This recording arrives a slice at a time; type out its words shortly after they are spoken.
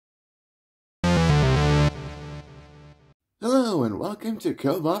Hello and welcome to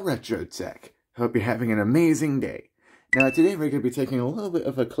Cobalt Retro Tech. Hope you're having an amazing day. Now today we're going to be taking a little bit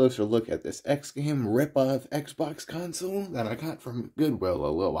of a closer look at this XGAME rip-off Xbox console that I got from Goodwill a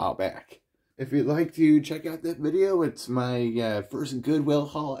little while back. If you'd like to check out that video, it's my first Goodwill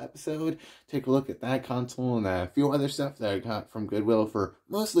haul episode. Take a look at that console and a few other stuff that I got from Goodwill for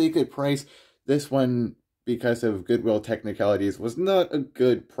mostly a good price. This one, because of Goodwill technicalities, was not a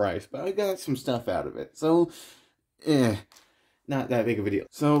good price, but I got some stuff out of it. So, not that big of a deal.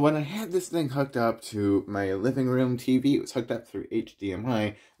 So when I had this thing hooked up to my living room TV, it was hooked up through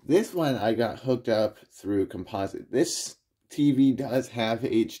HDMI. This one I got hooked up through composite. This TV does have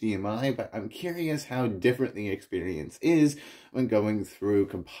HDMI, but I'm curious how different the experience is when going through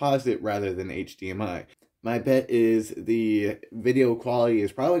composite rather than HDMI. My bet is the video quality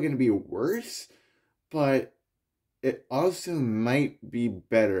is probably going to be worse, but it also might be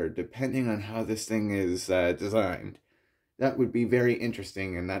better depending on how this thing is designed. That would be very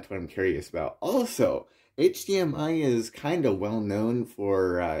interesting, and that's what I'm curious about. Also, HDMI is kind of well known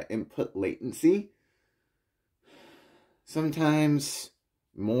for input latency. Sometimes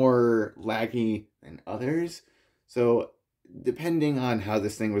more laggy than others. So, depending on how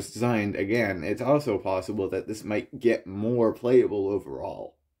this thing was designed, again, it's also possible that this might get more playable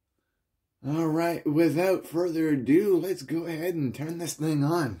overall. Alright, without further ado, let's go ahead and turn this thing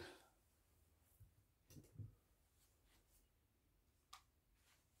on.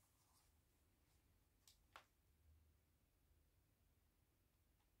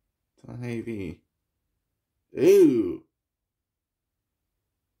 It's on AV. Ooh.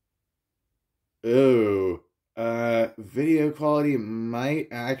 Ooh. Video quality might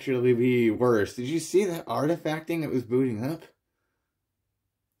actually be worse. Did you see that artifacting that was booting up?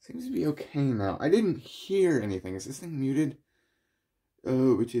 Seems to be okay now. I didn't hear anything. Is this thing muted?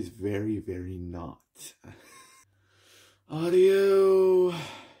 Oh, which is very, very not. Audio.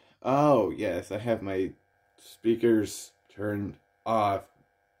 Oh, yes, I have my speakers turned off.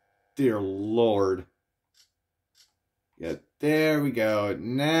 Dear Lord. Yeah, there we go.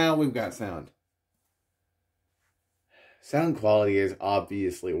 Now we've got sound. Sound quality is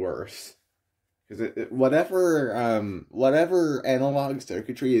obviously worse. Because whatever analog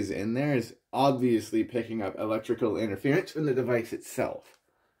circuitry is in there is obviously picking up electrical interference from the device itself.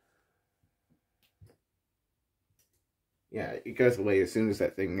 Yeah, it goes away as soon as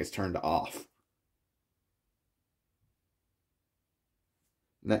that thing is turned off.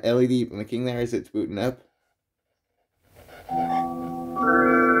 And that LED blinking there as it's booting up.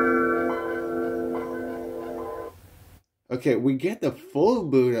 Okay, we get the full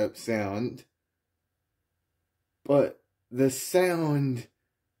boot up sound, but the sound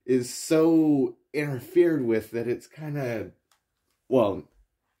is so interfered with that it's kind of, well,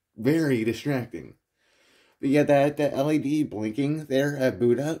 very distracting. But yeah, that LED blinking there at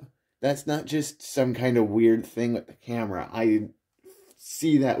boot up, that's not just some kind of weird thing with the camera. I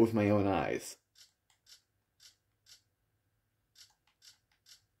see that with my own eyes.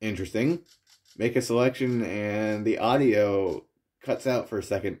 Interesting. Make a selection and the audio cuts out for a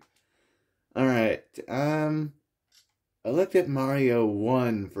second. Alright, I looked at Mario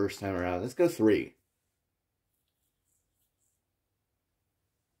 1 first time around. Let's go 3.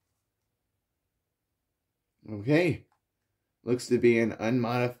 Okay. Looks to be an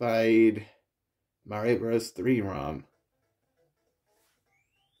unmodified Mario Bros. 3 ROM.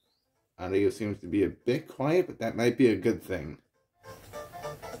 Audio seems to be a bit quiet, but that might be a good thing.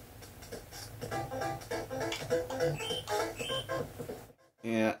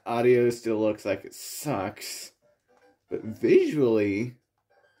 Yeah, audio still looks like it sucks. But visually,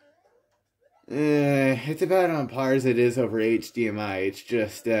 it's about on par as it is over HDMI. It's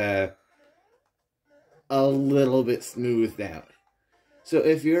just a little bit smoothed out. So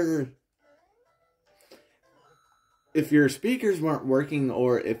if your speakers weren't working,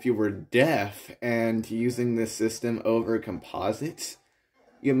 or if you were deaf and using this system over composites,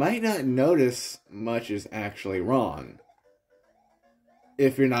 you might not notice much is actually wrong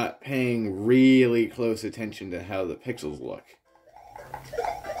if you're not paying really close attention to how the pixels look.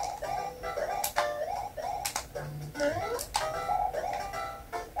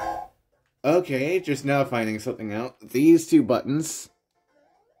 Okay, just now finding something out. These two buttons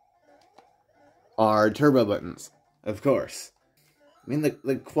are turbo buttons, of course. I mean,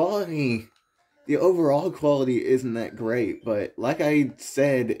 the quality, the overall quality isn't that great, but like I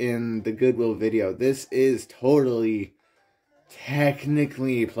said in the Goodwill video, this is totally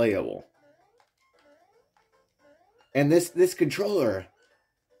technically playable. And this controller,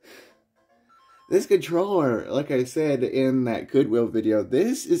 This controller, like I said in that Goodwill video,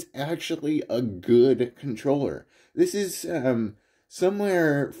 this is actually a good controller. This is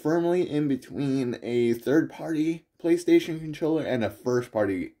somewhere firmly in between a third-party PlayStation controller and a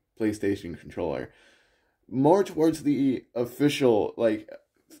first-party PlayStation controller. More towards the official, like,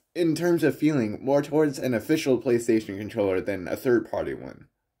 in terms of feeling, more towards an official PlayStation controller than a third-party one.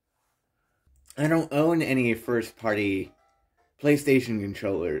 I don't own any first-party PlayStation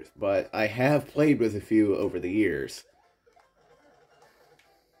controllers, but I have played with a few over the years.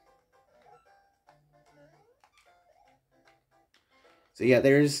 So yeah,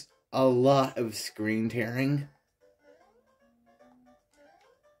 there's a lot of screen tearing,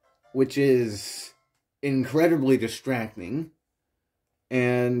 which is incredibly distracting,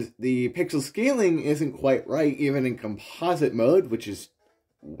 and the pixel scaling isn't quite right even in composite mode, which is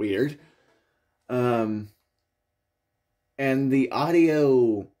weird. And the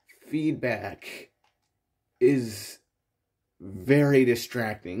audio feedback is very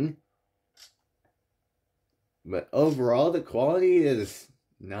distracting. But overall, the quality is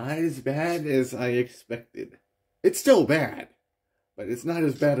not as bad as I expected. It's still bad, but it's not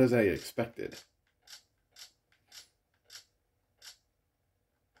as bad as I expected.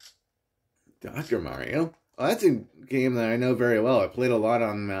 Dr. Mario? Oh, that's a game that I know very well. I played a lot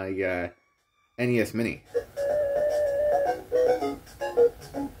on my NES Mini.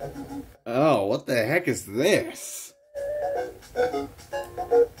 Oh, what the heck is this?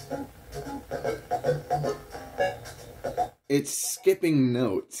 It's skipping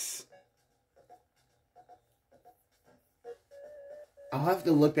notes. I'll have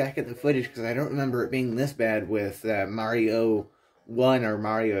to look back at the footage because I don't remember it being this bad with Mario 1 or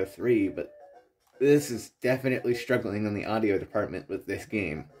Mario 3, but this is definitely struggling in the audio department with this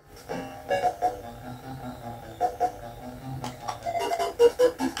game.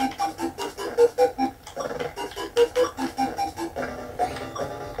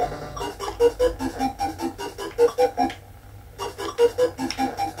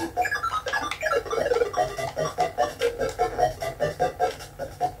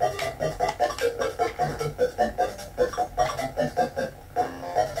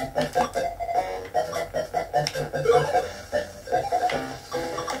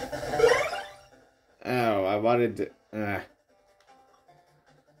 Oh, I wanted to...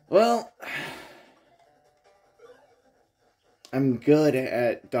 Well, I'm good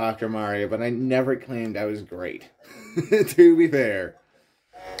at Dr. Mario, but I never claimed I was great, to be fair.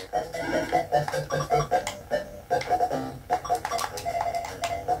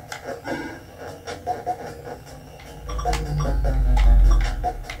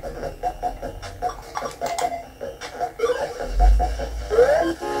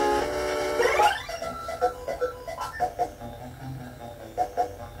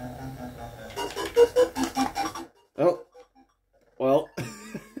 Oh, well,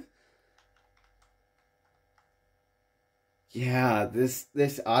 yeah,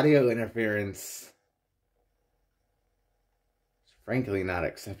 this audio interference is frankly not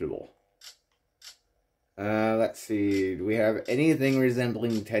acceptable. Let's see, do we have anything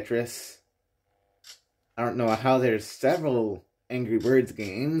resembling Tetris? I don't know how there's several Angry Birds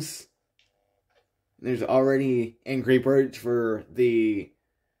games. There's already Angry Birds for the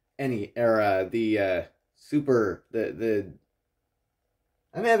any era, the Super,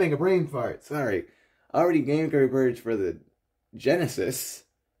 I'm having a brain fart, sorry. Already Angry Birds for the Genesis,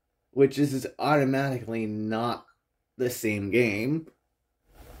 which is automatically not the same game.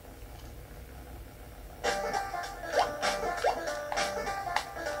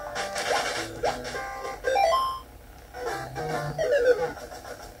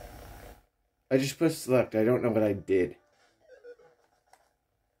 I just pushed select, I don't know what I did.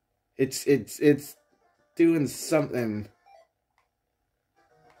 It's doing something.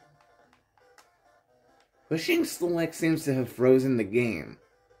 Pushing select seems to have frozen the game,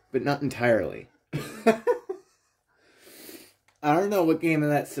 but not entirely. I don't know what game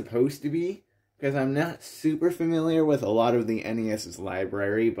that's supposed to be, because I'm not super familiar with a lot of the NES's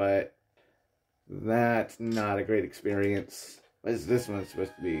library, but that's not a great experience. What is this one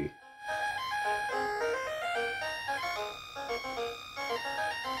supposed to be?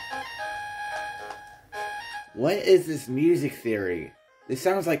 What is this music theory? This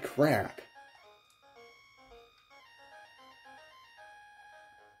sounds like crap.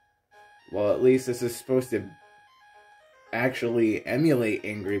 Well, at least this is supposed to actually emulate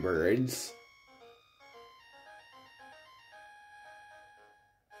Angry Birds.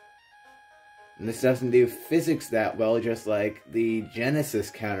 And this doesn't do physics that well, just like the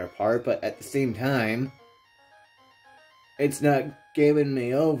Genesis counterpart, but at the same time, it's not giving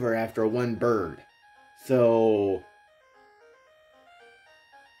me over after one bird. So...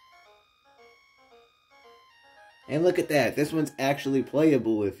 And look at that. This one's actually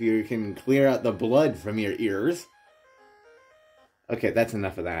playable if you can clear out the blood from your ears. Okay, that's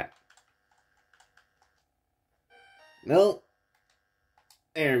enough of that. Nope.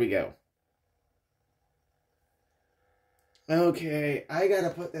 There we go. Okay, I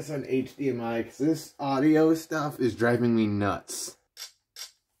gotta put this on HDMI because this audio stuff is driving me nuts.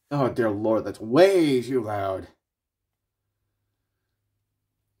 Oh, dear Lord, that's way too loud.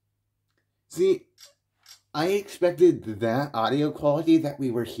 See, I expected that audio quality that we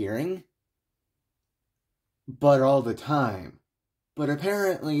were hearing, but all the time. But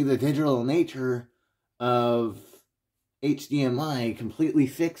apparently the digital nature of HDMI completely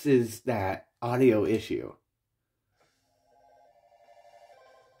fixes that audio issue.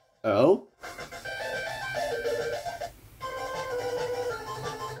 Oh?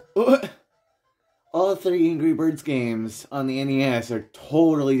 All 3 Angry Birds games on the NES are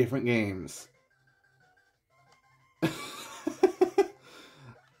totally different games.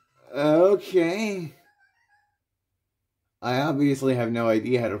 Okay. I obviously have no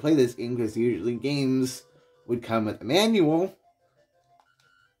idea how to play this game because usually games would come with a manual.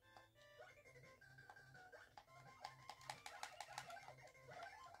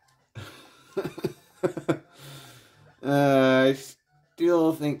 I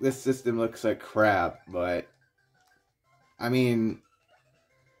still think this system looks like crap, but I mean,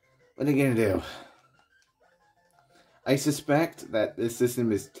 what are you gonna do? I suspect that this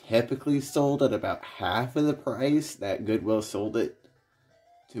system is typically sold at about half of the price that Goodwill sold it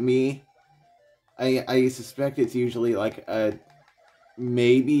to me. I suspect it's usually like a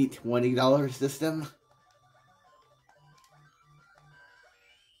maybe $20 system.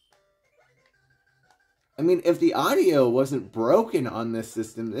 I mean, if the audio wasn't broken on this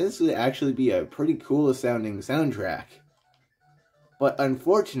system, this would actually be a pretty cool sounding soundtrack. But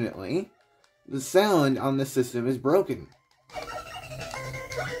unfortunately, the sound on this system is broken.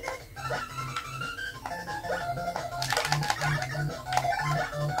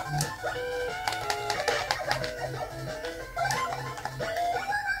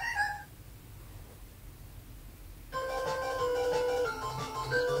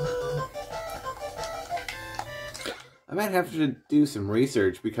 I might have to do some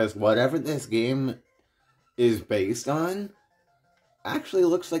research because whatever this game is based on actually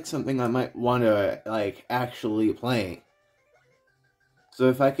looks like something I might want to like actually play. So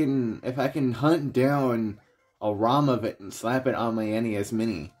if I can hunt down a ROM of it and slap it on my NES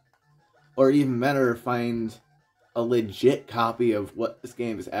Mini, or even better, find a legit copy of what this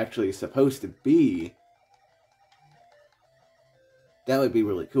game is actually supposed to be, that would be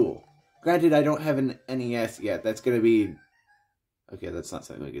really cool. Granted, I don't have an NES yet. That's gonna be... Okay, that's not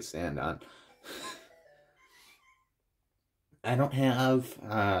something we can stand on. I don't have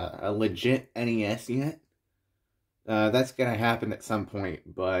a legit NES yet. That's gonna happen at some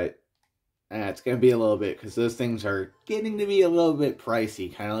point, but it's gonna be a little bit, because those things are getting to be a little bit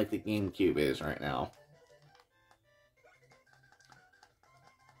pricey, kind of like the GameCube is right now.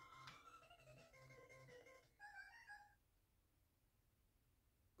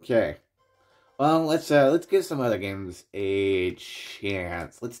 Okay. Well, let's give some other games a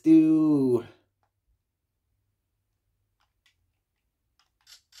chance. Let's do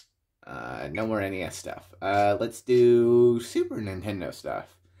no more NES stuff. Let's do Super Nintendo stuff.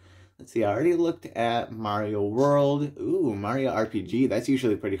 Let's see, I already looked at Mario World. Ooh, Mario RPG. That's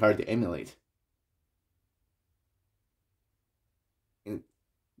usually pretty hard to emulate. And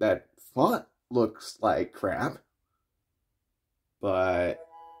that font looks like crap. But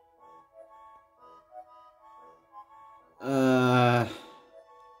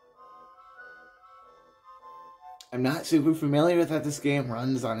I'm not super familiar with how this game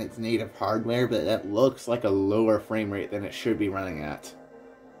runs on its native hardware, but that looks like a lower frame rate than it should be running at.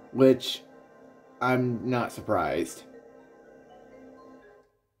 Which, I'm not surprised.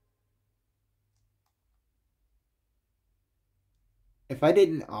 If I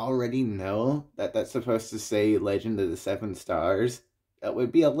didn't already know that that's supposed to say Legend of the Seven Stars, that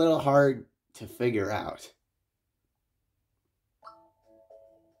would be a little hard to figure out.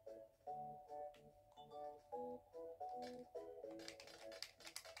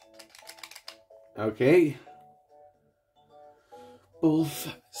 Okay.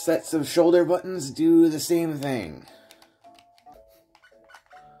 Both sets of shoulder buttons do the same thing.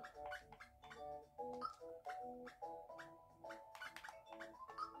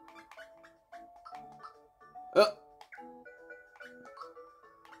 Oh.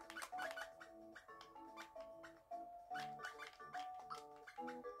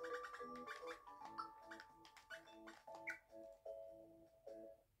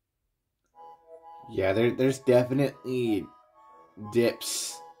 Yeah, there's definitely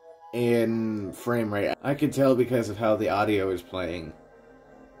dips in frame rate. I can tell because of how the audio is playing.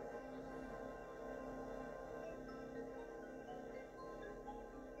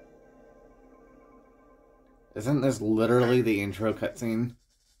 Isn't this literally the intro cutscene?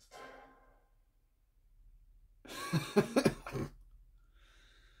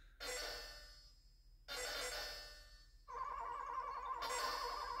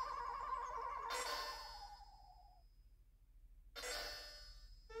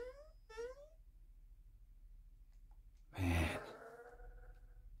 Man.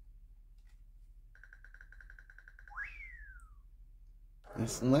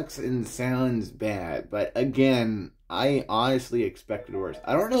 This looks and sounds bad, but again, I honestly expected worse.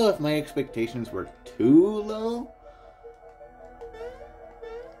 I don't know if my expectations were too low.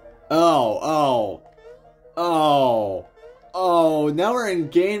 Oh, now we're in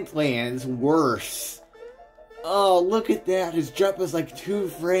gameplay and it's worse. Oh, look at that, his jump is like 2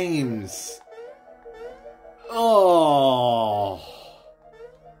 frames. Oh,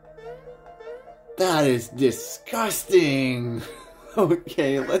 that is disgusting.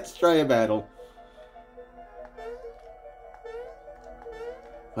 Okay, let's try a battle.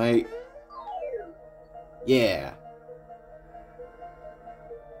 Wait. Yeah.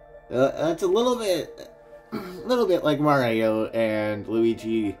 That's a little bit like Mario and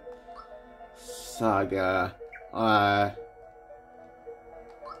Luigi Saga. Oh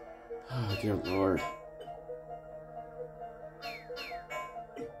dear Lord.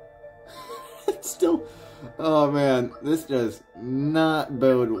 It's still, oh man, this does not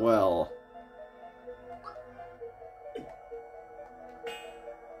bode well.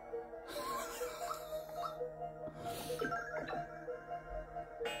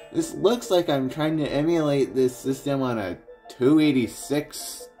 This looks like I'm trying to emulate this system on a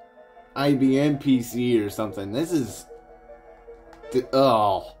 286 IBM PC or something. This is...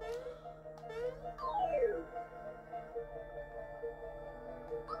 oh.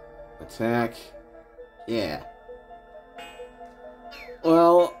 Attack. Yeah.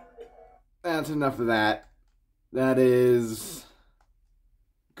 Well, that's enough of that. That is...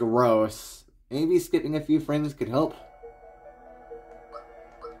 gross. Maybe skipping a few frames could help.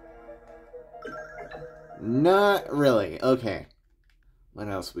 Not really. Okay. What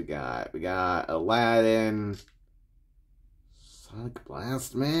else we got? We got Aladdin. Sonic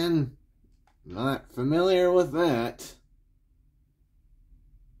Blast Man? Not familiar with that.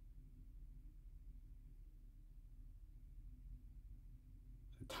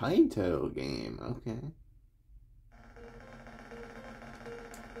 A Taito game. Okay.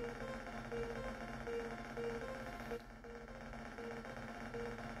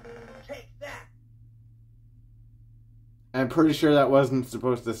 I'm pretty sure that wasn't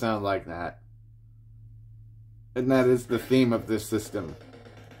supposed to sound like that. And that is the theme of this system.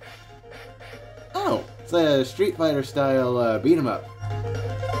 Oh, it's a Street Fighter style beat 'em up.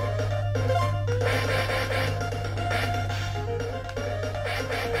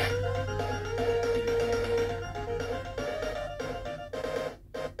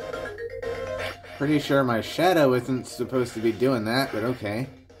 Pretty sure my shadow isn't supposed to be doing that, but okay.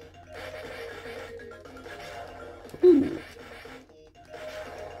 Ooh.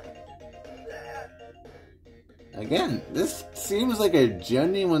 Again, this seems like a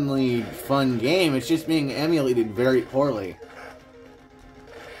genuinely fun game. It's just being emulated very poorly.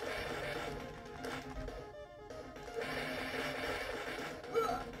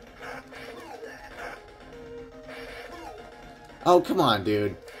 Oh, come on,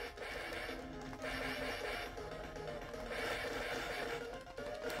 dude.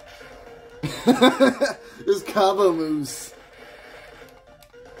 This combo moves.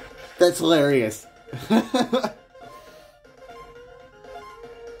 That's hilarious.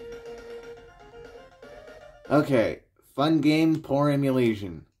 Okay, fun game, poor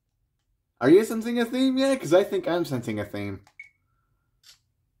emulation. Are you sensing a theme yet? Because I think I'm sensing a theme.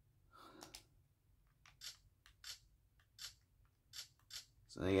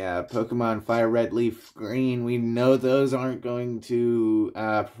 So yeah, Pokemon Fire Red, Leaf Green, we know those aren't going to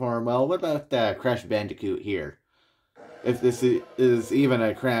perform well. What about Crash Bandicoot here? If this is even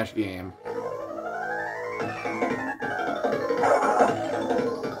a Crash game.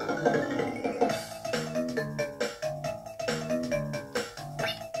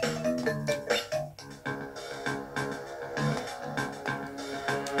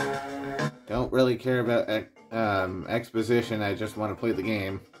 Don't really care about exposition, I just want to play the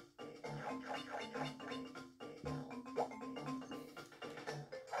game.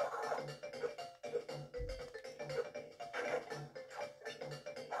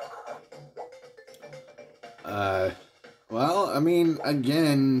 Well, I mean,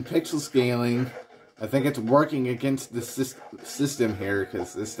 again, pixel scaling. I think it's working against the system here,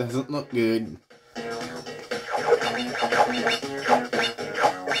 because this doesn't look good.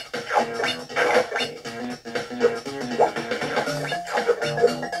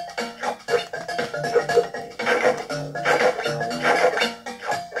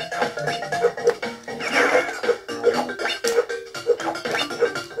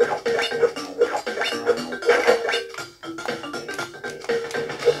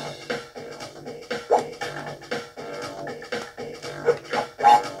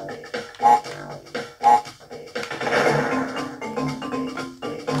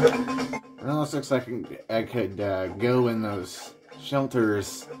 It almost looks like I could go in those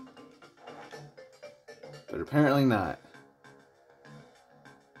shelters, but apparently not.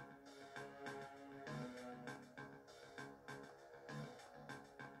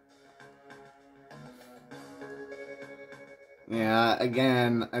 Yeah,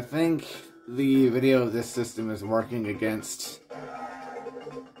 again, I think the video of this system is working against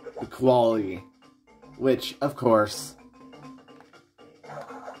the quality, which, of course,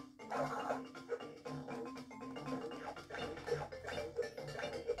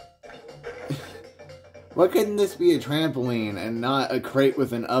 why couldn't this be a trampoline and not a crate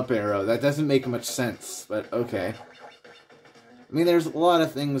with an up arrow? That doesn't make much sense, but okay. I mean, there's a lot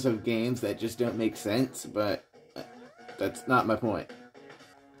of things of games that just don't make sense, but that's not my point.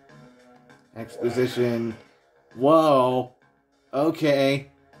 Exposition. Whoa. Okay.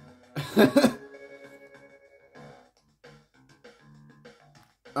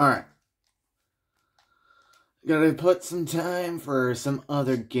 Alright. Gotta put some time for some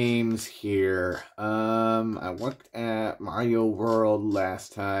other games here. I looked at Mario World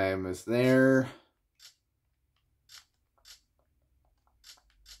last time. Is there...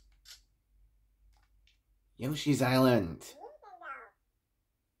 Yoshi's Island.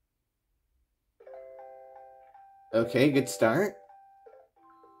 Okay, good start.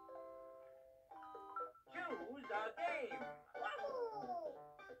 Choose a game.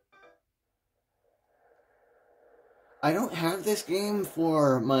 I don't have this game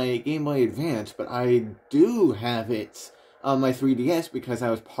for my Game Boy Advance, but I do have it on my 3DS because I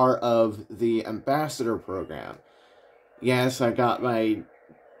was part of the Ambassador program. Yes, I got my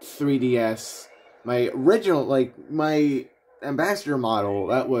 3DS, my original, like, my Ambassador model,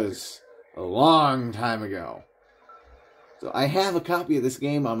 that was a long time ago. So I have a copy of this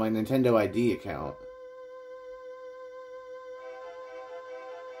game on my Nintendo ID account.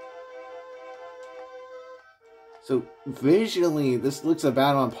 So visually, this looks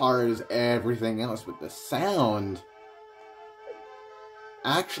about on par as everything else, but the sound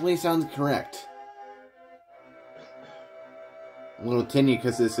actually sounds correct. A little tinny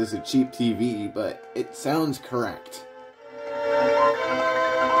because this is a cheap TV, but it sounds correct.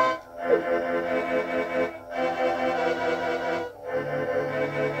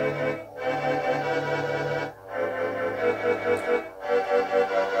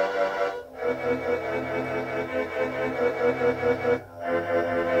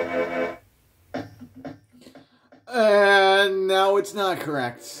 No, it's not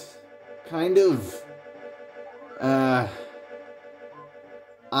correct. Kind of. I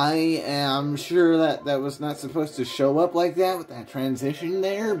am sure that was not supposed to show up like that with that transition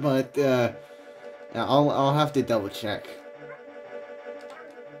there, but I'll have to double check.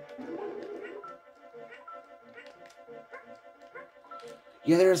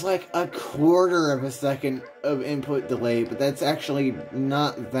 Yeah, there's like a quarter of a second of input delay, but that's actually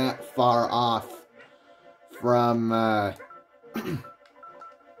not that far off from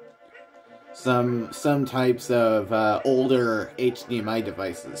some types of older HDMI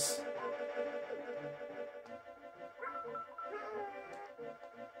devices.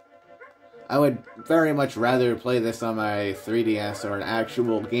 I would very much rather play this on my 3DS or an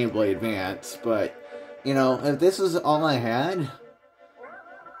actual Game Boy Advance, but, you know, if this was all I had,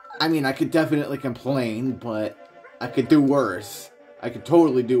 I mean, I could definitely complain, but I could do worse. I could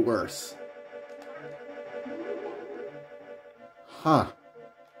totally do worse. Huh.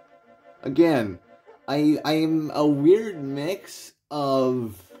 Again, I'm a weird mix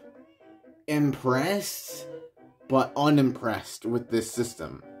of impressed but unimpressed with this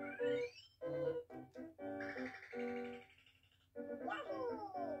system.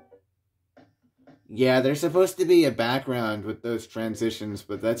 Yeah, there's supposed to be a background with those transitions,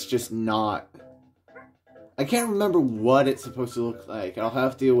 but that's just not... I can't remember what it's supposed to look like. I'll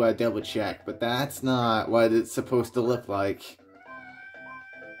have to double check, but that's not what it's supposed to look like.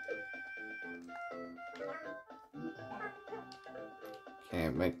 Okay,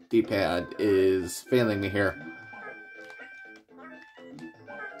 my D-pad is failing me here.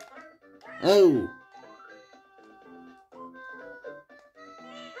 Oh!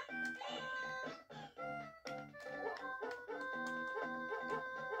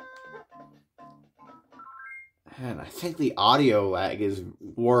 And I think the audio lag is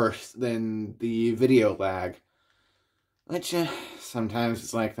worse than the video lag. Which, sometimes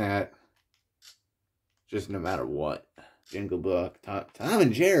it's like that. Just no matter what. Jingle Book, Tom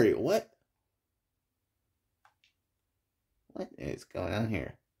and Jerry, what? What is going on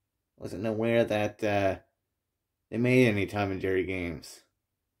here? Wasn't aware that, they made any Tom and Jerry games.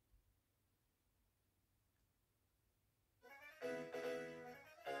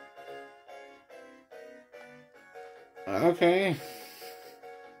 Okay.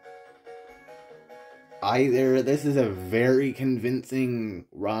 Either this is a very convincing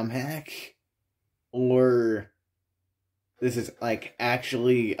ROM hack, or this is, like,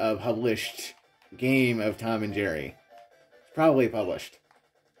 actually a published game of Tom and Jerry. It's probably published.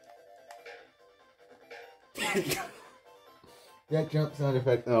 That jump sound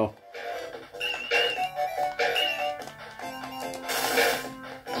effect, though.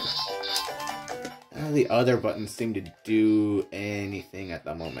 None of the other buttons seem to do anything at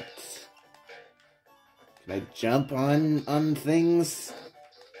the moment. Can I jump on things?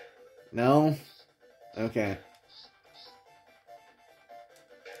 No? Okay.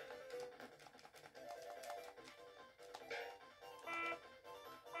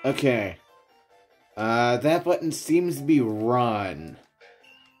 Okay. That button seems to be run.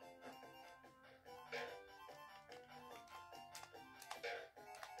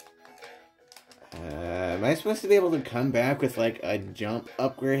 Am I supposed to be able to come back with, like, a jump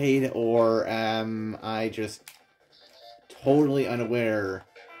upgrade, or am I just totally unaware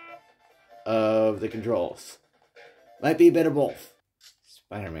of the controls? Might be a bit of both.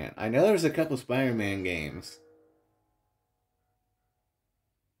 Spider-Man. I know there's a couple Spider-Man games.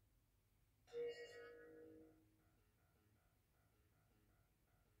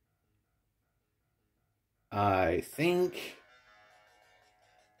 I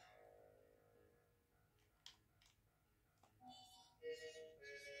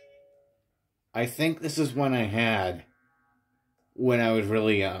think this is one I had when I was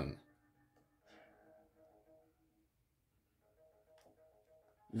really young.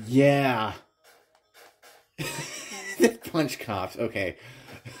 Yeah. The Punch Cops, okay.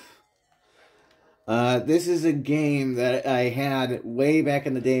 This is a game that I had way back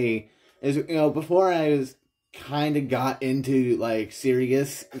in the day. Before I was kind of got into, like,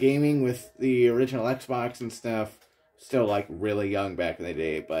 serious gaming with the original Xbox and stuff. Still, like, really young back in the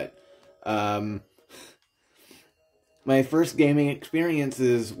day, but my first gaming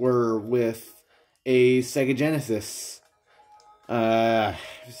experiences were with a Sega Genesis.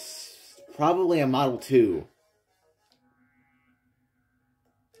 Probably a Model 2.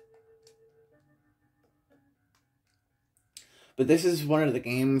 But this is one of the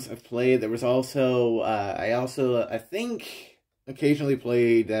games I've played. There was also, I think, occasionally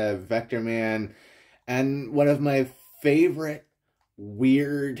played Vector Man. And one of my favorite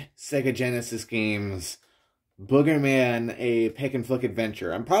weird Sega Genesis games, Booger Man, a pick and flick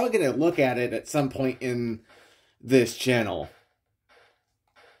adventure. I'm probably going to look at it at some point in this channel.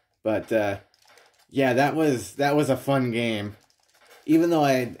 But, yeah, that was a fun game. Even though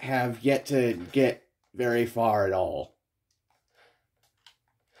I have yet to get very far at all.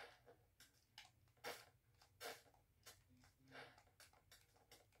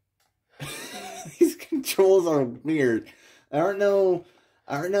 These controls are weird. I don't know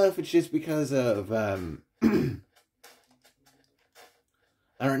if it's just because of, I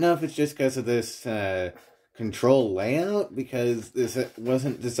don't know if it's just because of this, control layout, because this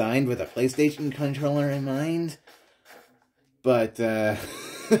wasn't designed with a PlayStation controller in mind. But, or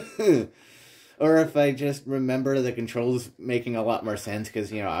if I just remember the controls making a lot more sense,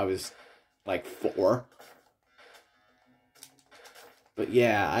 because, I was, like, 4. But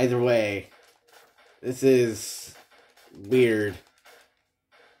yeah, either way, this is weird.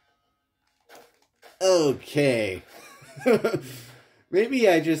 Okay. Maybe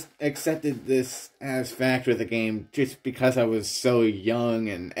I just accepted this as fact with the game just because I was so young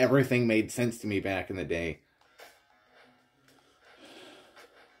and everything made sense to me back in the day.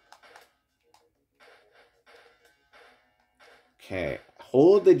 Okay,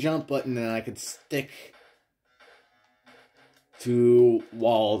 hold the jump button and I could stick to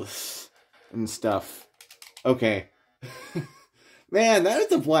walls and stuff. Okay. Man, that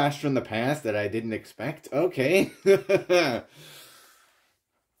is a blast from the past that I didn't expect. Okay.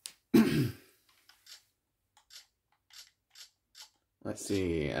 Let's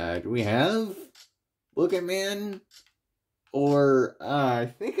see, do we have Look at Man? Or, I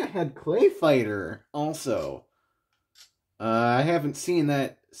think I had Clay Fighter, also. I haven't seen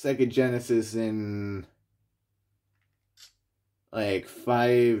that Sega Genesis in, like,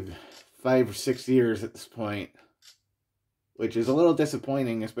 five or 6 years at this point. Which is a little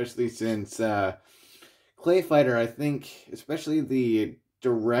disappointing, especially since, Clay Fighter, I think, especially the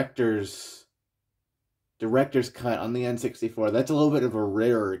director's cut on the N64, that's a little bit of a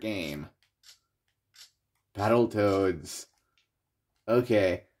rarer game. Battletoads.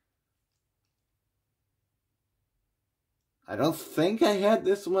 Okay. I don't think I had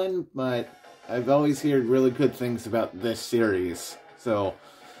this one, but I've always heard really good things about this series. So,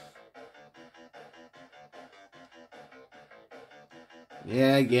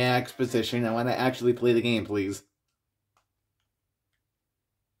 yeah, exposition. I want to actually play the game, please.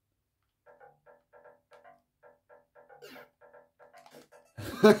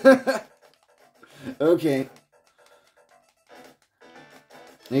 Okay.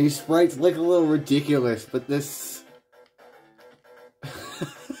 These sprites look a little ridiculous, but this...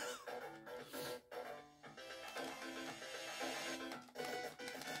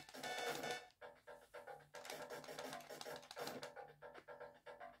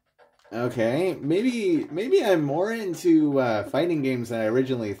 Okay, maybe I'm more into fighting games than I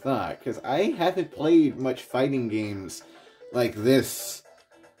originally thought, because I haven't played much fighting games like this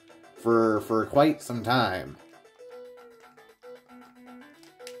for quite some time.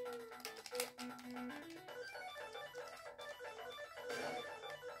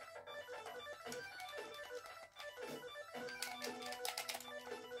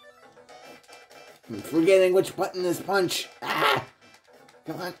 I'm forgetting which button is punch. Ah!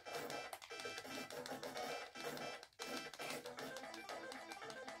 Come on.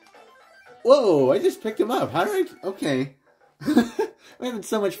 Whoa, I just picked him up. How did I... Okay. I'm having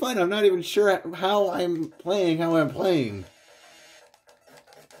so much fun, I'm not even sure how I'm playing.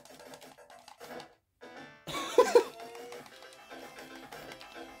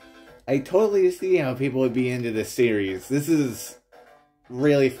 I totally see how people would be into this series. This is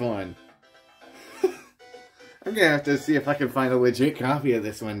really fun. I'm gonna have to see if I can find a legit copy of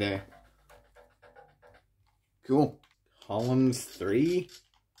this one day. Cool. Columns 3?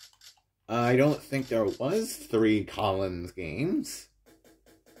 I don't think there was 3 Columns games.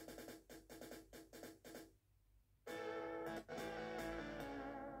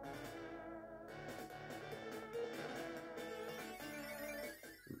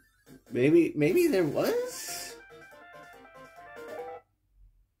 Maybe there was?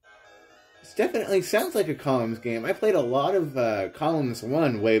 This definitely sounds like a Columns game. I played a lot of Columns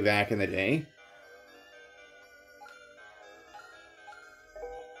 1 way back in the day.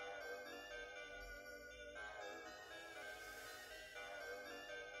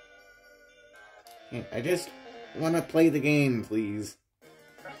 I just want to play the game, please.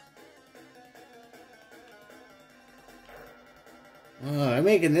 I'm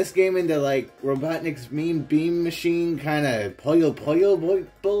making this game into, like, Robotnik's Mean Beam Machine kind of Puyo Puyo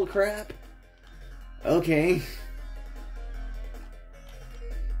bull crap? Okay.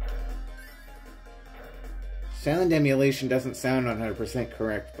 Sound emulation doesn't sound 100%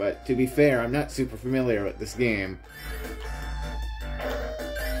 correct, but to be fair, I'm not super familiar with this game.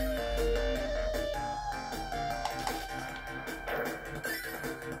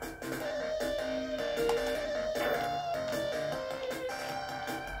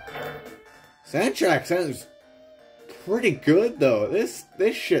 Soundtrack sounds pretty good, though. This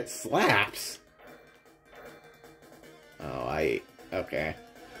shit slaps. Oh, okay.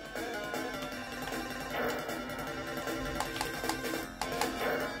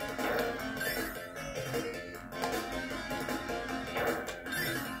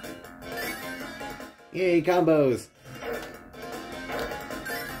 Yay, combos!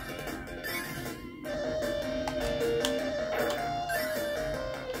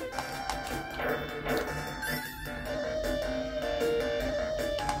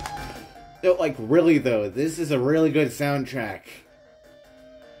 No, like, really, though, this is a really good soundtrack.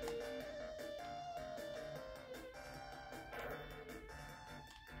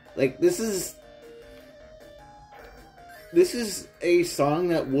 Like, this is a song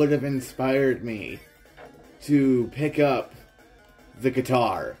that would have inspired me to pick up the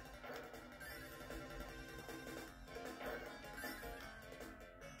guitar.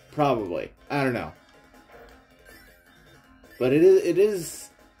 Probably. I don't know. But it is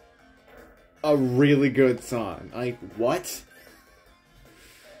a really good song. Like, what?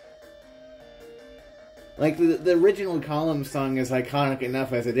 Like, the original Columns song is iconic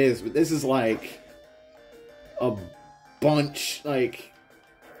enough as it is, but this is like a bunch, like...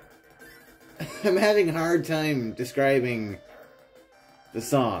 I'm having a hard time describing the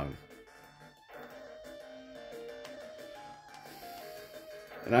song.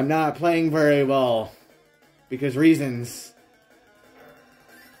 And I'm not playing very well, because reasons.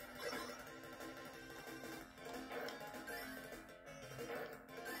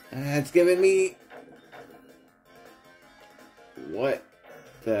 It's giving me... What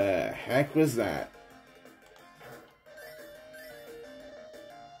the heck was that?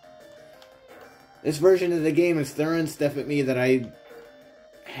 This version of the game is throwing stuff at me that I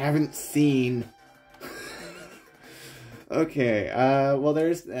haven't seen. Okay, well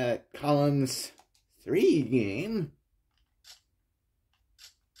there's that Columns 3 game.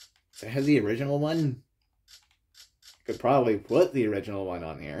 So it has the original one? Could probably put the original one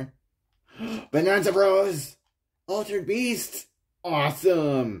on here. Bonanza Bros! Altered Beast!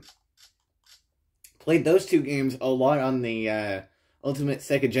 Awesome! Played those two games a lot on the Ultimate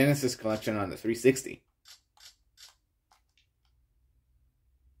Sega Genesis Collection on the 360.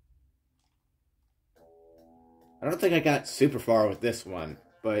 I don't think I got super far with this one,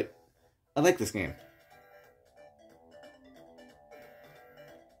 but I like this game.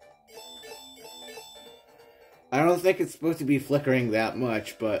 I don't think it's supposed to be flickering that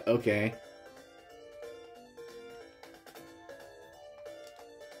much, but okay.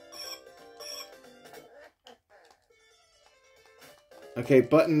 Okay,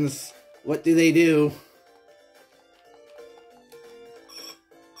 buttons, what do they do?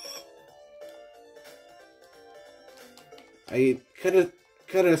 I could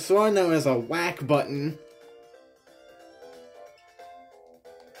have sworn there was a whack button.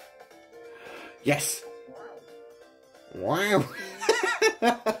 Yes. Wow.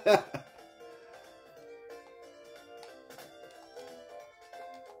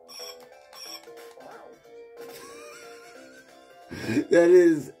 That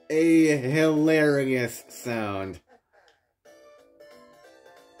is a hilarious sound.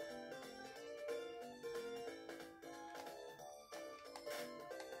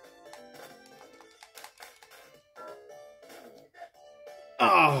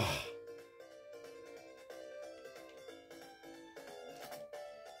 Oh.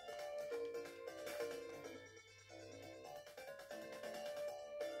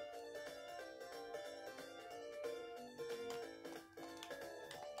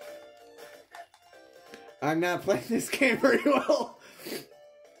 I'm not playing this game very well.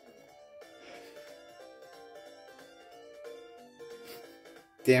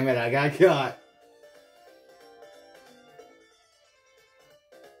 Damn it, I got caught.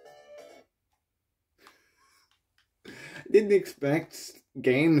 Didn't expect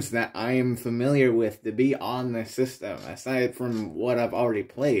games that I am familiar with to be on this system, aside from what I've already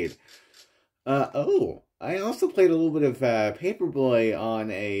played. Oh, I also played a little bit of Paperboy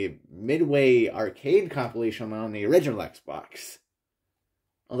on a Midway arcade compilation on the original Xbox.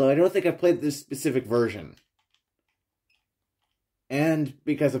 Although I don't think I played this specific version. And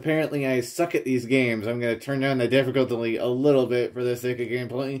because apparently I suck at these games, I'm going to turn down the difficulty a little bit for the sake of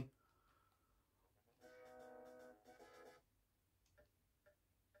gameplay.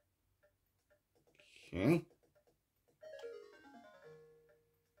 Okay.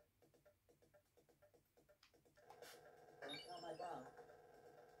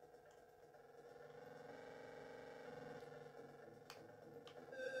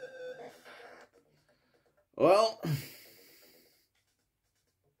 Well...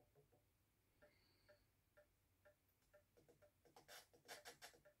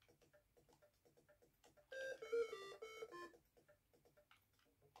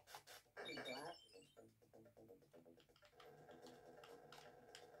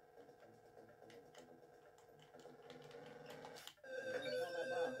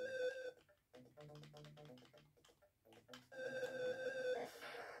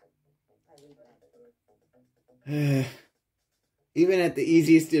 Even at the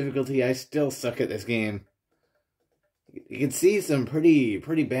easiest difficulty, I still suck at this game. You can see some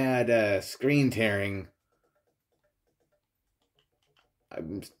pretty bad screen tearing.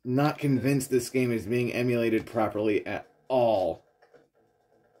 I'm not convinced this game is being emulated properly at all.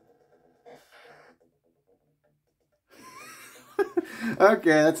 Okay,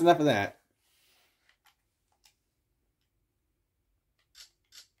 that's enough of that.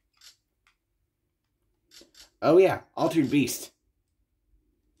 Oh yeah, Altered Beast.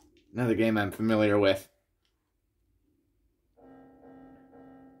 Another game I'm familiar with.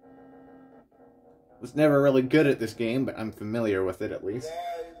 Was never really good at this game, but I'm familiar with it at least.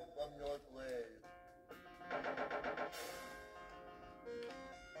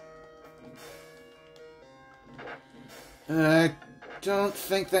 I don't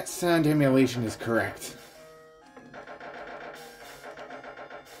think that sound emulation is correct.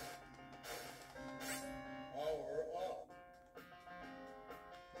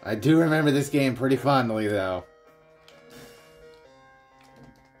 I do remember this game pretty fondly, though.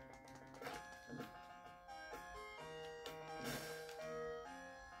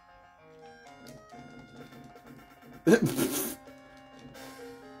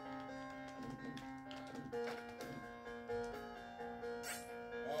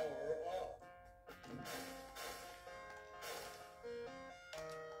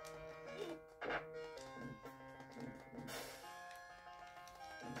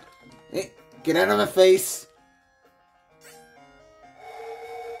 Hey, get out of my face!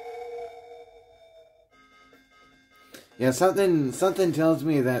 Yeah, something tells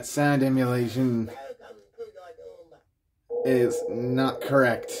me that sound emulation is not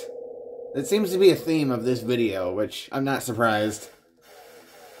correct. That seems to be a theme of this video, which I'm not surprised.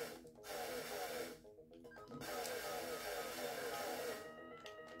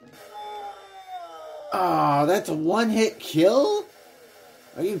 Oh, that's a one-hit kill?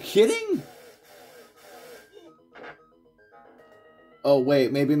 Are you kidding? Oh,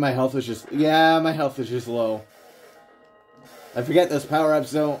 wait, maybe my health was just... Yeah, my health is just low. I forget those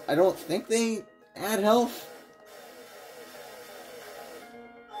power-ups, though. I don't think they add health.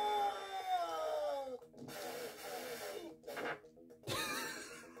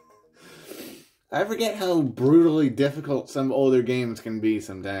 I forget how brutally difficult some older games can be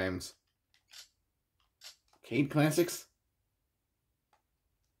sometimes. Arcade classics?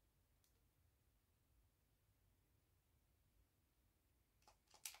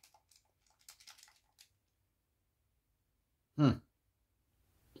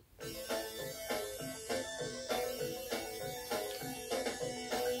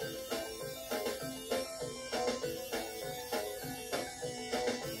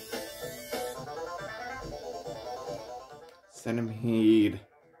 Centipede.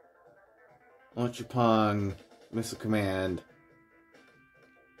 Launch upon missile command.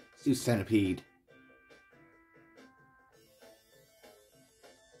 Let's do Centipede.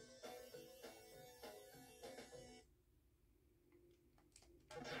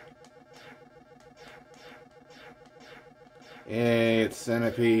 Hey, it's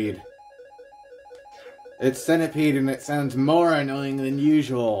Centipede. It's Centipede and it sounds more annoying than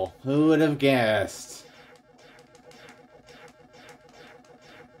usual. Who would have guessed?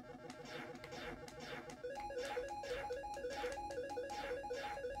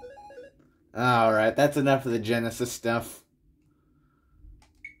 Alright, that's enough of the Genesis stuff.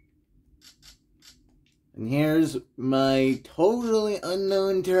 And here's my totally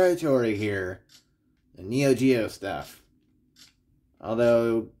unknown territory here. The Neo Geo stuff.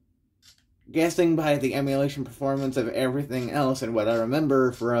 Although, guessing by the emulation performance of everything else and what I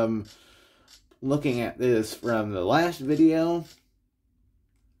remember from looking at this from the last video,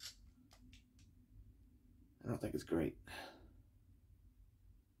 I don't think it's great.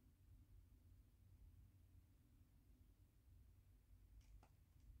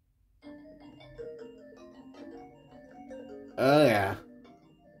 Oh yeah.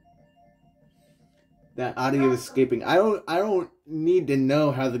 That audio escaping. I don't need to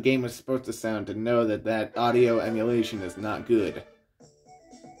know how the game is supposed to sound to know that that audio emulation is not good.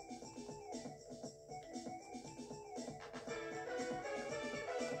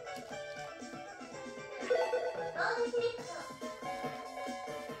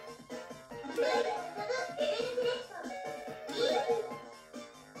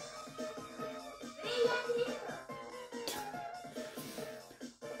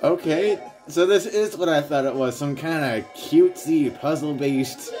 Okay, so this is what I thought it was, some kind of cutesy,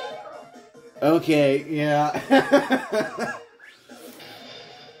 puzzle-based... Okay, yeah.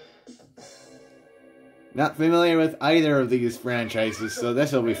 Not familiar with either of these franchises, so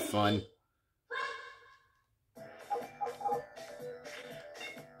this'll be fun.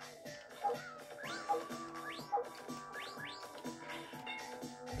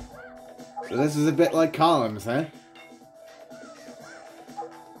 So this is a bit like Columns, huh?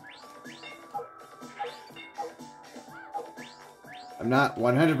 I'm not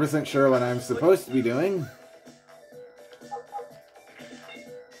 100% sure what I'm supposed to be doing.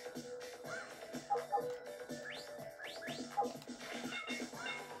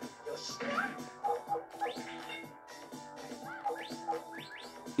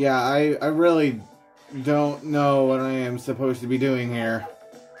 Yeah, I really don't know what I am supposed to be doing here.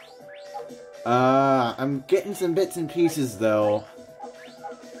 I'm getting some bits and pieces, though.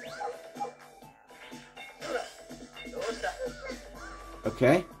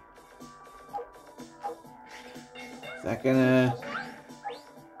 Okay. Is that gonna...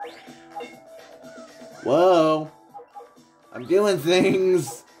 Whoa! I'm doing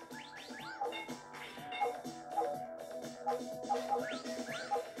things!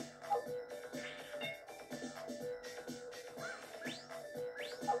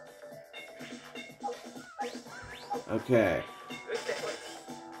 Okay.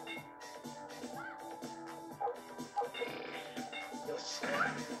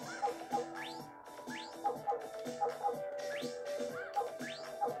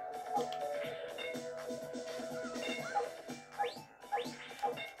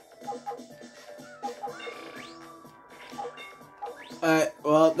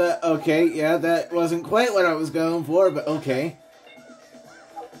 Well, okay, yeah, that wasn't quite what I was going for, but okay.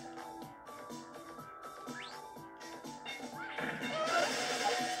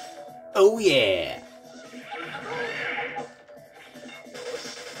 Oh, yeah!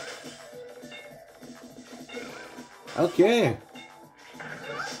 Okay.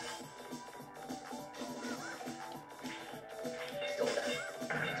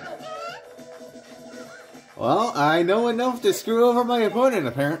 Well, I know enough to screw over my opponent,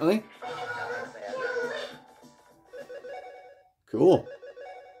 apparently. Cool.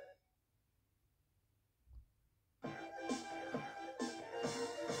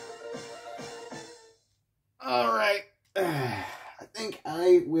 Alright. I think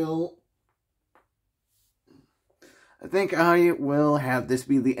I will have this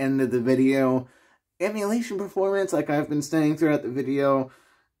be the end of the video. Emulation performance, like I've been saying throughout the video,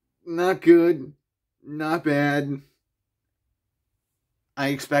 not good. Not bad. I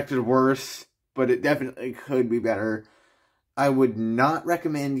expected worse, but it definitely could be better. I would not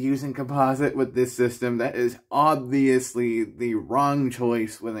recommend using composite with this system. That is obviously the wrong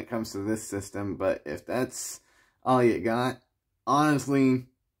choice when it comes to this system, but if that's all you got, honestly,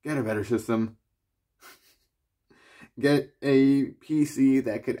 get a better system. Get a PC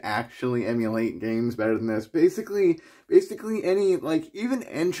that could actually emulate games better than this. Basically any, like, even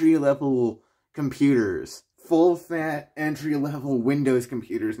entry-level computers, full-fat, entry-level Windows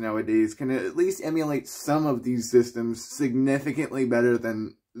computers nowadays can at least emulate some of these systems significantly better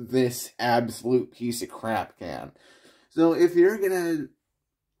than this absolute piece of crap can. So if you're gonna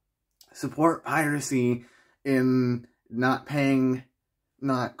support piracy in not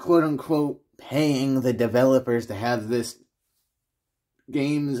quote-unquote paying the developers to have this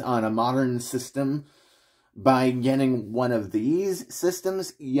games on a modern system, by getting one of these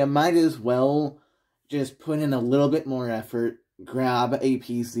systems, you might as well just put in a little bit more effort, grab a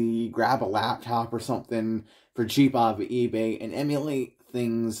PC, grab a laptop or something for cheap off of eBay, and emulate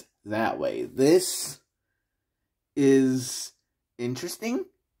things that way. This is interesting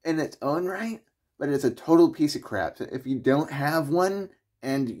in its own right, but it's a total piece of crap. So if you don't have one,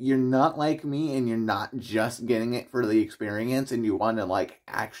 and you're not like me, and you're not just getting it for the experience, and you want to, like,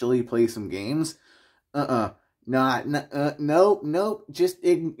 actually play some games, nope, just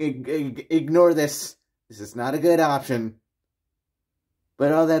ignore this. This is not a good option.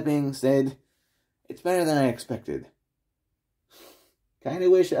 But all that being said, it's better than I expected. Kinda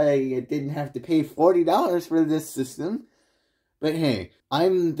wish I didn't have to pay $40 for this system. But hey,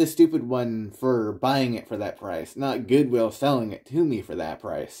 I'm the stupid one for buying it for that price, not Goodwill selling it to me for that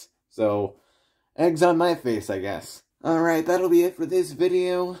price. So, eggs on my face, I guess. Alright, that'll be it for this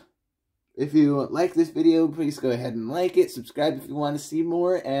video. If you like this video, please go ahead and like it, subscribe if you want to see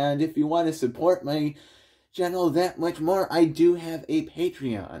more, and if you want to support my channel that much more, I do have a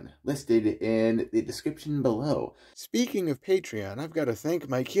Patreon listed in the description below. Speaking of Patreon, I've got to thank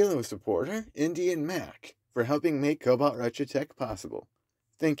my Kilo supporter, Indian Mac, for helping make Cobalt Retro Tech possible.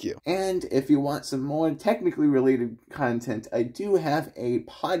 Thank you. And if you want some more technically related content, I do have a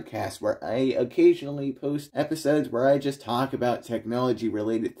podcast where I occasionally post episodes where I just talk about technology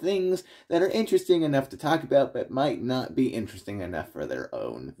related things that are interesting enough to talk about but might not be interesting enough for their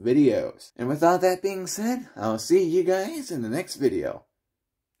own videos. And with all that being said, I'll see you guys in the next video.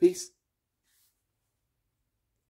 Peace.